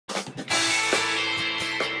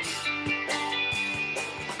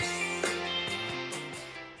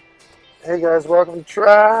Hey guys, welcome to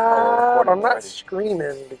Tribe. I'm not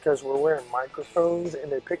screaming because we're wearing microphones and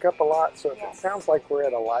they pick up a lot, so if it sounds like we're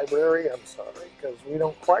at a library, I'm sorry, because we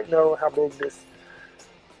don't quite know how big this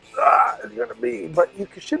is going to be. But you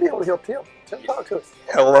should be able to hear Tim. Tim, talk to us.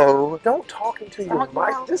 Hello. Don't talk into your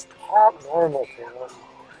mic. Just talk normal, Tim.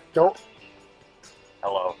 Don't.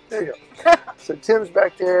 Hello. There you go. So Tim's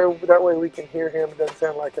back there. That way we can hear him. It doesn't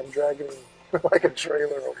sound like I'm dragging him like a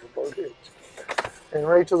trailer over the boat hitch. And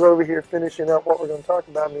Rachel's over here finishing up what we're going to talk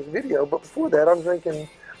about in this video. But before that, I'm drinking.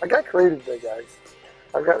 I got creative today, guys.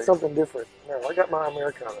 I got something different. No, I got my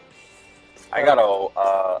Americano. I got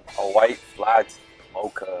a white flat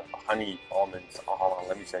mocha honey almonds. Oh, hold on,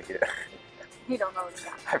 let me check it. You don't know what you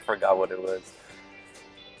got. I forgot what it was.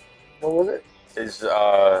 What was it? It's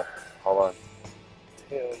hold on.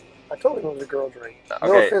 Damn. I told him it was a girl drink. Okay.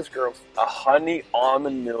 No offense, girls. A honey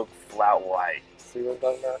almond milk flat white. See what I'm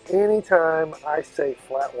talking about? Anytime I say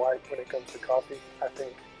flat white when it comes to coffee, I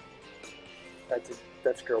think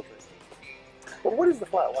that's girl drink. But what does the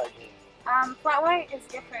flat white mean? Flat white is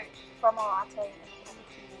different from a latte.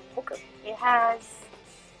 Okay. It has,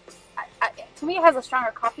 to me, it has a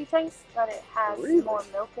stronger coffee taste, but it has more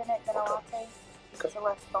milk in it than a latte. It's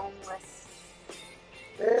less foam, less.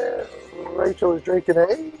 And Rachel is drinking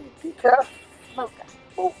a decaf Mocha.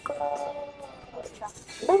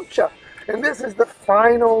 mocha. And this is the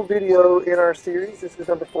final video in our series. This is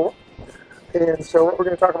number 4. And so what we're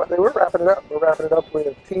going to talk about today, we're wrapping it up. We're wrapping it up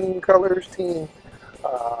with team colors, team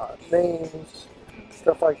names,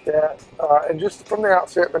 stuff like that. And just from the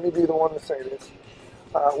outset, let me be the one to say this.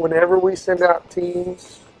 Whenever we send out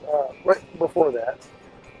teams, right before that,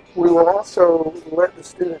 we will also let the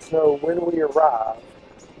students know when we arrive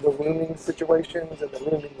the rooming situations and the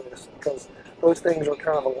rooming list, because those things are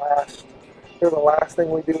kind of they're the last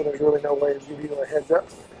thing we do, and there's really no way to give you a heads up.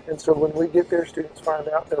 And so when we get there, students find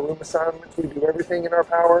out their room assignments. We do everything in our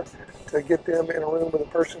power to get them in a room with a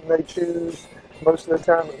person they choose. Most of the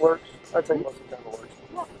time it works. I'd say most of the time it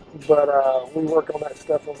works. But we work on that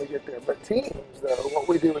stuff when we get there. But teams, though, what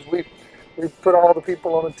we do is we put all the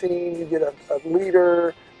people on a team. You get a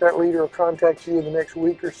leader. That leader will contact you in the next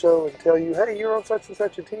week or so and tell you, hey, you're on such and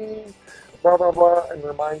such a team, blah, blah, blah, and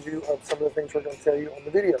remind you of some of the things we're going to tell you on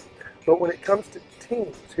the video. But when it comes to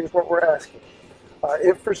teams, here's what we're asking.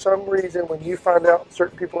 If for some reason when you find out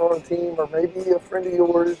certain people are on a team, or maybe a friend of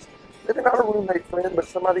yours, maybe not a roommate friend, but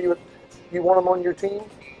somebody you want them on your team,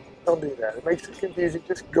 don't do that. It makes it confusing.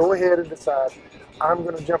 Just go ahead and decide, I'm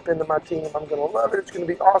going to jump into my team. I'm going to love it. It's going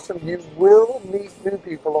to be awesome. You will meet new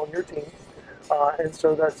people on your team. And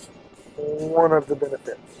so that's one of the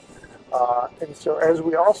benefits. And so as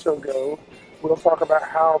we also go, we'll talk about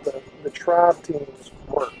how the tribe teams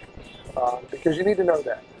work. Because you need to know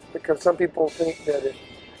that. Because some people think that if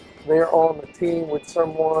they're on the team with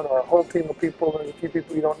someone or a whole team of people, there's a few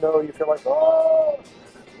people you don't know, you feel like, oh,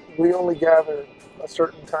 we only gather a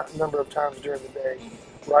certain number of times during the day,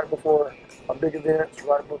 right before our big events,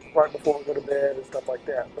 right before we go to bed and stuff like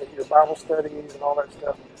that. But your Bible studies and all that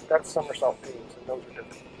stuff, that's somersault teams, and those are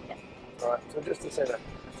different. Yeah. All right, so just to say that.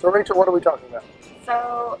 So Rachel, what are we talking about?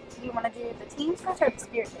 So you want to do the teams first or the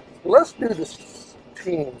spirit teams? Let's do the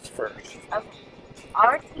teams first. Okay.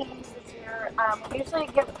 Our teams is we usually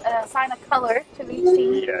assign a color to each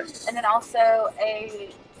team, and then also a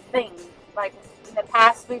thing. Like in the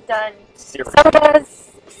past, we've done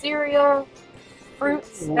sodas, cereal,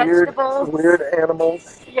 fruits, vegetables, weird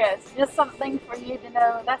animals. Yes, just something for you to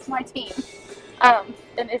know. That's my team. And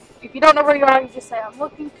if you don't know where you are, you just say, I'm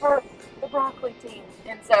looking for the broccoli team.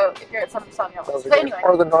 And so if you're at some of your but anyway.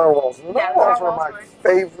 Or the narwhals. The narwhals were my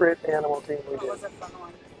favorite animal team we did. That was a fun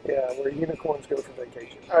one. Yeah, where unicorns go for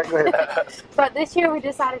vacation. All right, go ahead. But this year we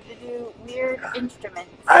decided to do weird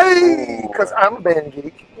instruments. Hey, because I'm a band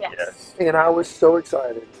geek. Yes. And I was so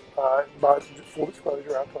excited. But full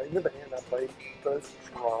disclosure, I played in the band. I played the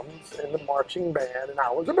drums in the marching band, and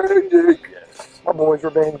I was a band geek. Yes. My boys were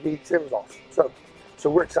band geeks. It was awesome. So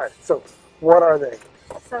we're excited. So what are they?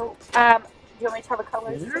 So, do you want me to tell the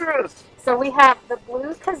colors? Yes. So we have the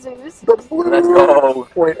blue kazoos. The blue. Let's go.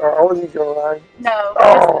 Wait, are all of these going to rhyme? No,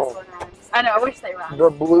 just this one rhymes. I know, I wish they rhymed. The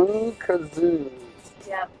blue kazoos.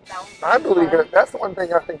 Yep, that one. I believe it. That's the one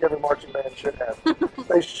thing I think every marching band should have.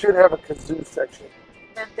 They should have a kazoo section.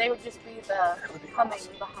 They would just be the humming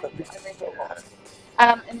behind everything. So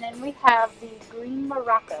awesome. And then we have the green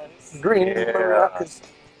maracas. Green maracas.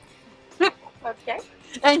 Okay.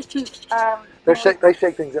 And they shake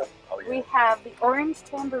things up. Oh, yeah. We have the orange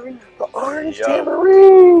tambourine. The orange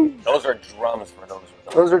tambourine. Those are drums for those.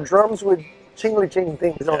 Those are drums with chingly-ching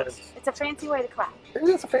things on it. It's a fancy way to clap. It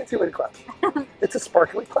is a fancy way to clap. It's a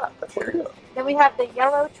sparkly clap. That's what it is. Then we have the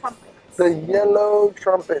yellow trumpet. The yellow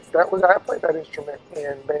trumpets. I played that instrument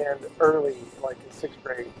in band early, like in 6th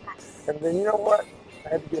grade. Nice. And then you know what? I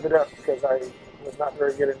had to give it up because I was not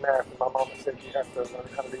very good at math. And my mama said you have to learn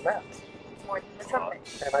how to do math. More than the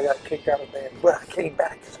trumpet. And I got kicked out of band. Well, I came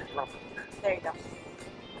back as a trumpet. There you go.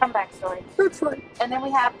 Comeback story. That's right. And then we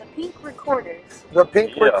have the pink recorders. The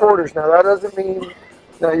pink recorders. Now that doesn't mean.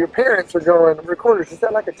 Now your parents are going recorders. Is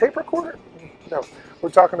that like a tape recorder? No, we're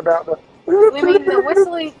talking about the. We mean the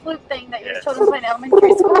whistling flute thing that your children play in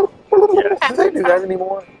elementary school. Yes. Do they do that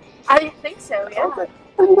anymore? I think so. Yeah. Okay.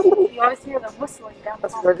 You always hear the whistling down the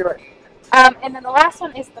That's hall. exactly right. And then the last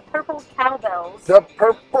one is the purple cowbells. The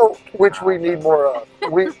purple, which we need more of.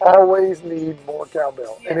 We always need more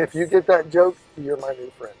cowbell. And if you get that joke, you're my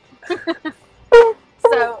new friend.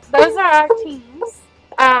 So those are our teams.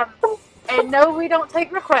 And no, we don't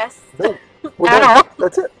take requests No, at all.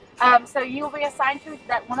 That's it. So you will be assigned to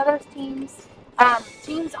that one of those teams.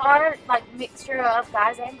 Teams are like mixture of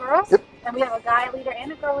guys and girls. Yep. And we have a guy leader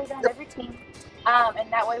and a girl leader on every team.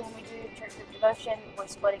 And that way when we do church group devotion, we're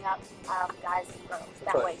splitting up guys and girls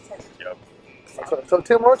that way too. Yep. That's right. So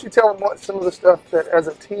Tim, why don't you tell them what some of the stuff that as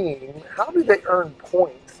a team, how do they earn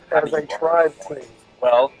points as a tribe team?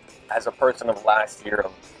 Well, as a person of last year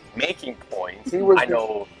of making points, I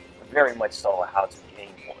know very much so how to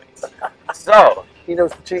gain points. So he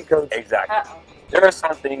knows the cheat codes. Exactly. Uh-oh. There are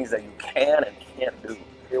some things that you can and can't do.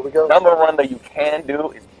 Here we go. Number one that you can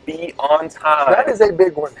do is be on time. That is a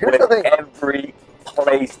big one. Here's the thing. Every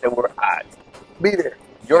place that we're at. Be there.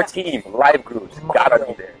 Your team, live groups, gotta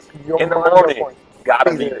be there. In the morning,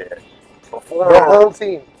 gotta be there. Before the whole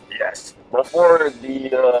team. Yes. Before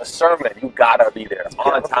the sermon, you gotta be there.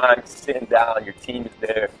 On time, sitting down, your team is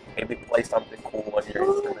there. Maybe play something cool on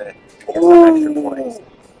your instrument. Get some extra points.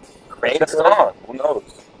 Create a song. Who knows?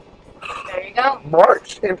 There you go.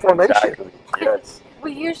 March in formation. Exactly. Yes.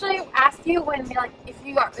 We usually ask you when, like, if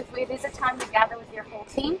it is a time to gather with your whole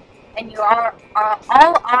team, and you all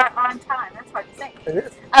are on time. That's hard to say. It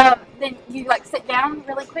is. Then you like sit down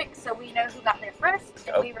really quick so we know who got there first,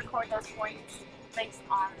 and we record those points based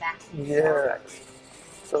on that. Yeah.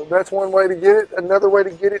 So that's one way to get it. Another way to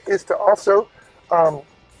get it is to also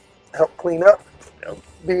help clean up. Yep.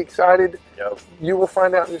 Be excited. Yep. You will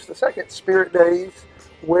find out in just a second. Spirit days,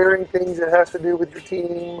 wearing things that has to do with your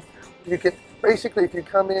team. You can basically, if you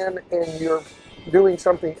come in and you're doing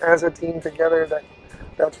something as a team together,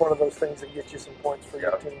 that's one of those things that gets you some points for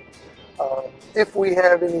your team. If we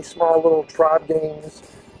have any small little tribe games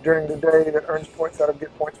during the day that earns points, that'll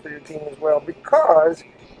get points for your team as well, because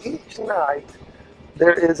each night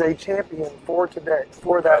there is a champion for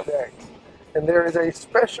that day. And there is a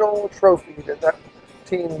special trophy that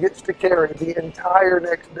team gets to carry the entire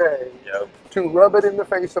next day to rub it in the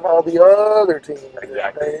face of all the other teams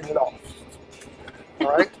that they lost. All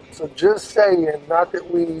right? So just saying, not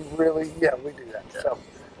that we really, we do that.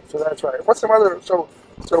 So that's right. What's some other, so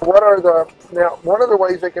what are one of the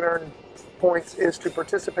ways they can earn points is to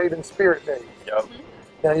participate in Spirit Days. Yep.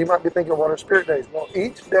 Now you might be thinking, what are Spirit Days? Well,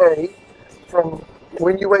 each day from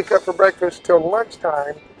when you wake up for breakfast till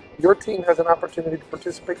lunchtime, your team has an opportunity to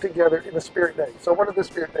participate together in a Spirit Day. So what are the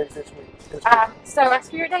Spirit Days this week? So our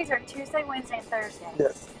Spirit Days are Tuesday, Wednesday, and Thursday.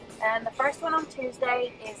 Yes. And the first one on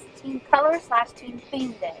Tuesday is Team Color / Team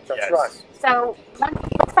Theme Day. That's right. So once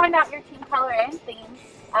you find out your team color and theme,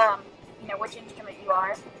 you know which instrument you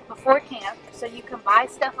are before camp. So you can buy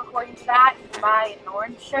stuff according to that. You can buy an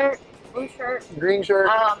orange shirt, blue shirt, green shirt.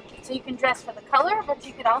 So you can dress for the color, but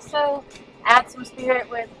you could also add some spirit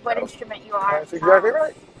with what instrument you are. That's exactly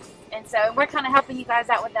right. And so we're kind of helping you guys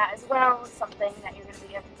out with that as well. Something that you're going to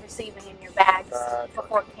be receiving in your bags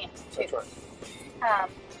before camp too. That's right.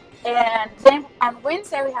 And then on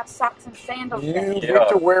Wednesday we have socks and sandals. You get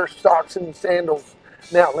to wear socks and sandals.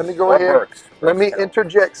 Now let me go ahead. Let me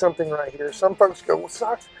interject something right here. Some folks go, well,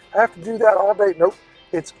 socks, I have to do that all day. Nope.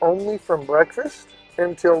 It's only from breakfast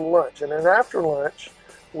until lunch. And then after lunch,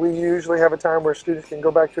 we usually have a time where students can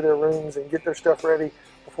go back to their rooms and get their stuff ready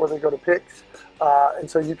before they go to picks. And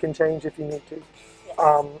so you can change if you need to.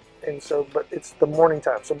 But it's the morning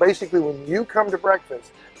time. So basically when you come to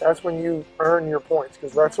breakfast, that's when you earn your points,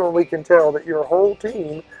 because that's when we can tell that your whole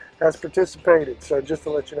team has participated. So just to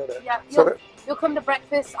let you know that. Yeah, you'll come to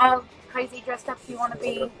breakfast all crazy dressed up if you want to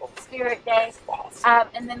be Spirit Day.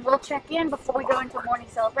 And then we'll check in before we go into morning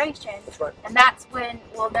celebration. That's right. And that's when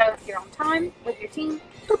we'll know if you're on time with your team.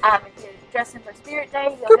 If you're dressing for Spirit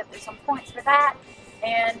Day, you'll get some points for that.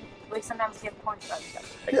 And we sometimes give points for other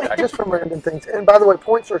stuff. Yeah, just from random things. And by the way,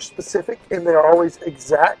 points are specific and they are always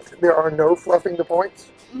exact. There are no fluffing the points.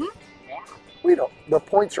 Mm-hmm. Yeah. We don't. The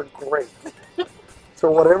points are great. So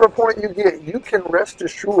whatever point you get, you can rest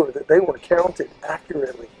assured that they were counted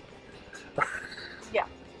accurately. Yeah.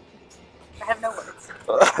 I have no words.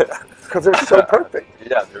 Because they're so perfect.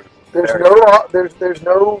 Yeah, There's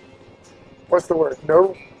no, what's the word?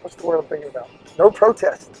 What's the word I'm thinking about? No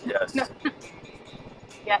protest. Yes. No.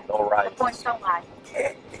 Yeah. No right. The points don't lie.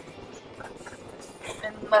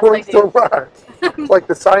 Unless Points they do. don't lie. It's like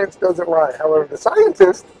the science doesn't lie. However, the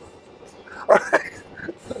scientist.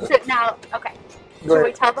 Now, okay. Go Should we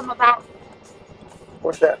ahead. tell them about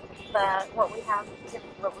What's that? what we have?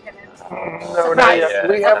 What we're gonna? No, not yet. Surprise.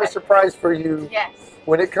 We have a Okay. surprise for you. Yes.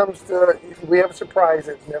 When it comes to, we have a surprise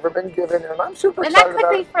that's never been given, and I'm super And that excited could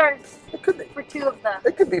about be it. for It could be. two of the.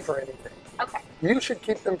 It could be for anything. Okay. You should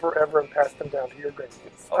keep them forever and pass them down to your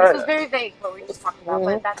grandkids. Oh, All This right. was very vague what we just talked about, Mhm.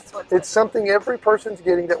 but that's what It's something every person's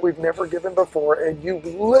getting that we've never given before, and you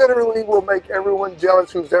literally will make everyone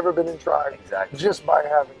jealous who's ever been in Tribe Exactly. just by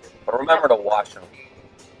having it. But remember to wash them.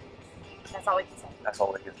 That's all we can say. That's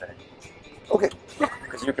all they can say. Okay.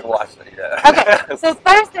 Because you can wash them. Yeah. Okay. So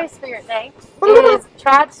Thursday's Spirit Day is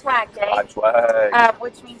Tribe Swag Day, Watch way.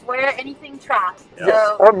 which means wear anything Tribe. Yeah.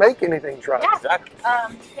 So Or make anything Tribe. yeah, Exactly.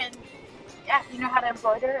 you can. Yeah, you know how to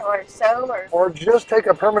embroider or sew or Or just take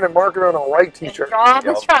a permanent marker on a white and t-shirt. draw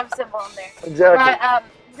the Yep. Tribe symbol on there. Exactly. But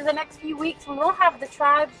for the next few weeks, we will have the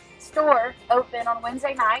Tribe store open on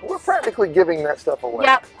Wednesday nights. We're practically giving that stuff away.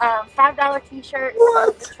 Yep, $5 t-shirts What?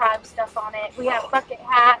 with the Tribe stuff on it. We have bucket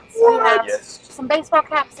hats. We have Yes. some baseball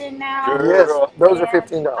caps in now. Good. Yes, those are And,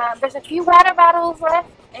 $15. There's a few water bottles left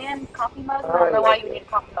and coffee mugs. I don't know why Alright. you would need a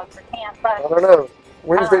coffee mug for camp, I but don't know.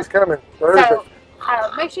 Wednesday's coming. Thursday. so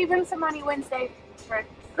make sure you bring some money Wednesday for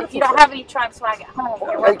if you don't have any Tribe swag at home.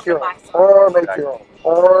 You're Or welcome make to your buy own. some. Or make your own.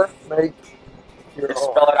 Or make your Just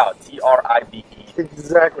own. spell it out. TRIBE.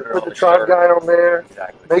 Exactly. Put it Put on the the Tribe shirt. guy on there.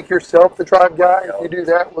 Exactly. Make yourself the Tribe guy. Yep. If you do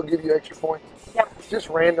that, we'll give you extra points. Yep. Just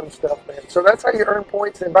random stuff, man. So that's how you earn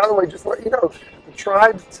points. And by the way, just to let you know, the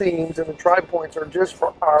Tribe teams and the Tribe points are just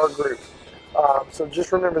for our group. So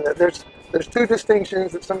just remember that. There's two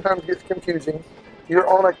distinctions that sometimes gets confusing. You're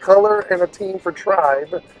on a color and a team for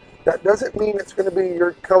Tribe. That doesn't mean it's going to be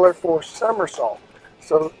your color for Somersault.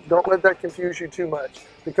 So don't let that confuse you too much,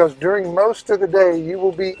 because during most of the day you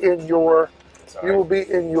will be in your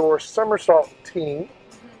Somersault team,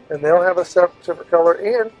 and they'll have a separate color.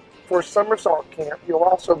 And for Somersault camp, you'll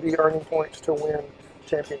also be earning points to win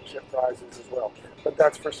championship prizes as well. But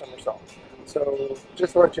that's for Somersault. So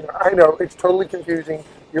just to let you know, I know it's totally confusing.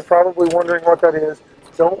 You're probably wondering what that is.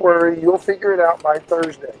 Don't worry, you'll figure it out by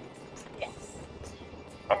Thursday. Yes.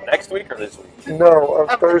 Of next week or this week? No, of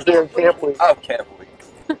Of Thursday of camp camp week. Oh, can't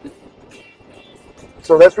believe.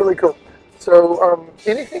 So that's really cool. So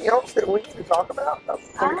anything else that we need to talk about?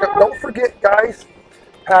 Don't forget, guys,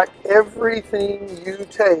 pack everything you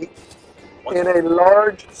take in a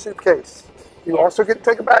large suitcase. You also get to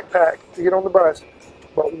take a backpack to get on the bus,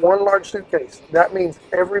 but one large suitcase. That means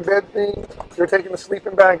every bed thing, you're taking a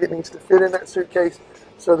sleeping bag, it needs to fit in that suitcase,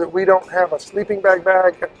 so that we don't have a sleeping bag,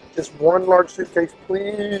 just one large suitcase,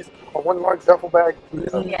 please, or one large duffel bag, please.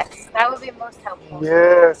 Yes, that would be most helpful.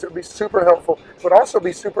 Yes, it would be super helpful. It would also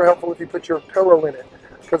be super helpful if you put your pillow in it,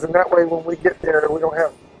 because in that way, when we get there, we don't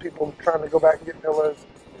have people trying to go back and get pillows.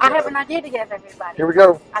 I have an idea to give everybody. Here we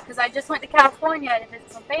go. Because I just went to California to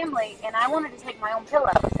visit some family, and I wanted to take my own pillow.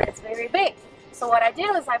 It's very big. So what I did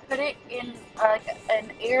was I put it in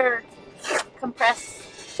an air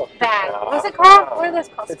compressed bag. What's it called? What are those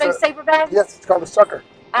called? It's Space saver bags? Yes, it's called a sucker.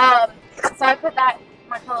 So I put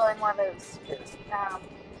my pillow in one of those Yes.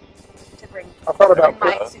 to bring I thought about in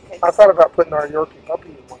my suitcase. putting our Yorkie puppy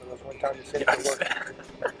in one of those one time to see if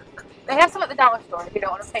it worked. They have some at the dollar store if you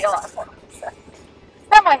don't want to pay a lot for them. So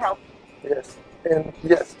that might help. Yes, and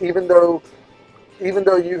yes, even though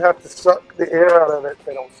you have to suck the air out of it,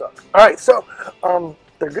 they don't suck. All right, so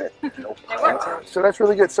they're good. Nope. They work. So that's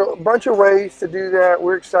really good. So a bunch of ways to do that.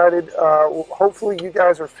 We're excited. Hopefully you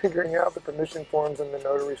guys are figuring out the permission forms and the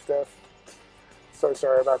notary stuff. So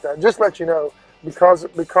sorry about that. Just let you know, because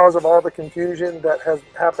of all the confusion that has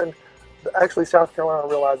happened, actually South Carolina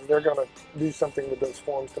realizes they're going to do something with those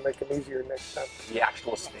forms to make them easier next time. The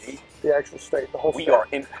actual state. The actual state, the whole We state. are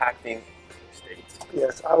impacting states.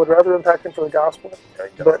 Yes, I would rather impact them for the gospel, There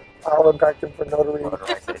you go. but I'll impact them for notary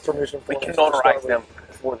Notarization. permission We forms. can to start notarize with. them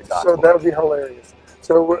for the So gospel. that would be hilarious.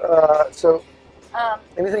 So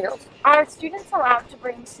anything else? Are students allowed to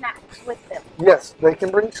bring snacks with them? Yes, they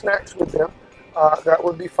can bring snacks with them. That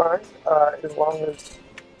would be fine, as long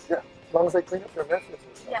as they clean up their messes.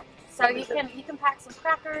 And stuff. Yeah. So you can pack some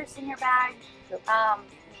crackers in your bag. Yep.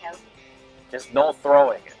 Just no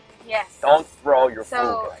throwing it. Yes. Don't throw your So-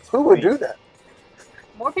 food, guys. Who would Please. do that?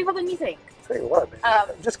 more people than you think. Tell you what,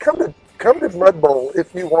 man. Just come to Mud Bowl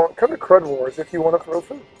if you want. Come to Crud Wars if you want to throw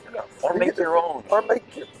food. Yeah. Or make your own. Or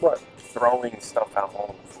make your what? Throwing stuff at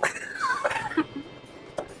home.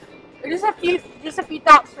 Just a few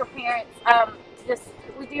thoughts for parents.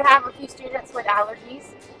 We do have a few students with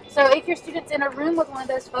allergies. So if your student's in a room with one of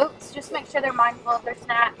those folks, just make sure they're mindful of their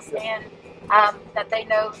snacks and that they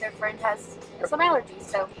know their friend has some allergies.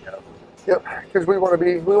 So. Yep, because we want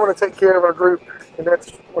to take care of our group, and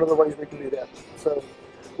that's one of the ways we can do that. So,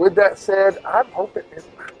 with that said, I'm hoping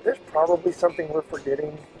there's probably something we're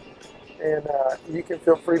forgetting, and you can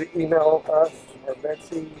feel free to email us or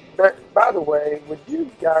Betsy. But by the way, would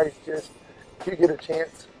you guys just, if you get a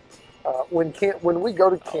chance, when we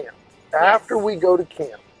go to camp, after we go to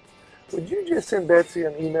camp, would you just send Betsy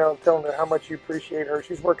an email telling her how much you appreciate her?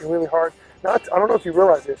 She's working really hard. Now, I don't know if you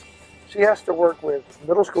realize this. She has to work with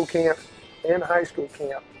middle school camp and high school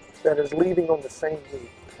camp that is leaving on the same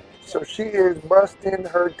week. So she is busting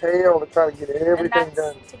her tail to try to get everything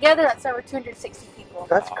done. Together, that's over 260 people.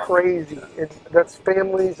 That's crazy. And that's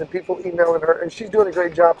families and people emailing her. And she's doing a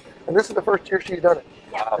great job. And this is the first year she's done it.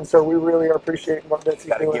 Yeah. And so we really are appreciating what Betsy's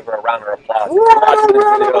doing. Got to give her a round of applause.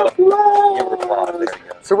 Round of applause. Give her applause. There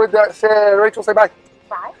you go. So with that said, Rachel, say bye.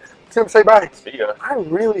 Bye. Tim, say bye. See ya. I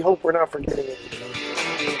really hope we're not forgetting it.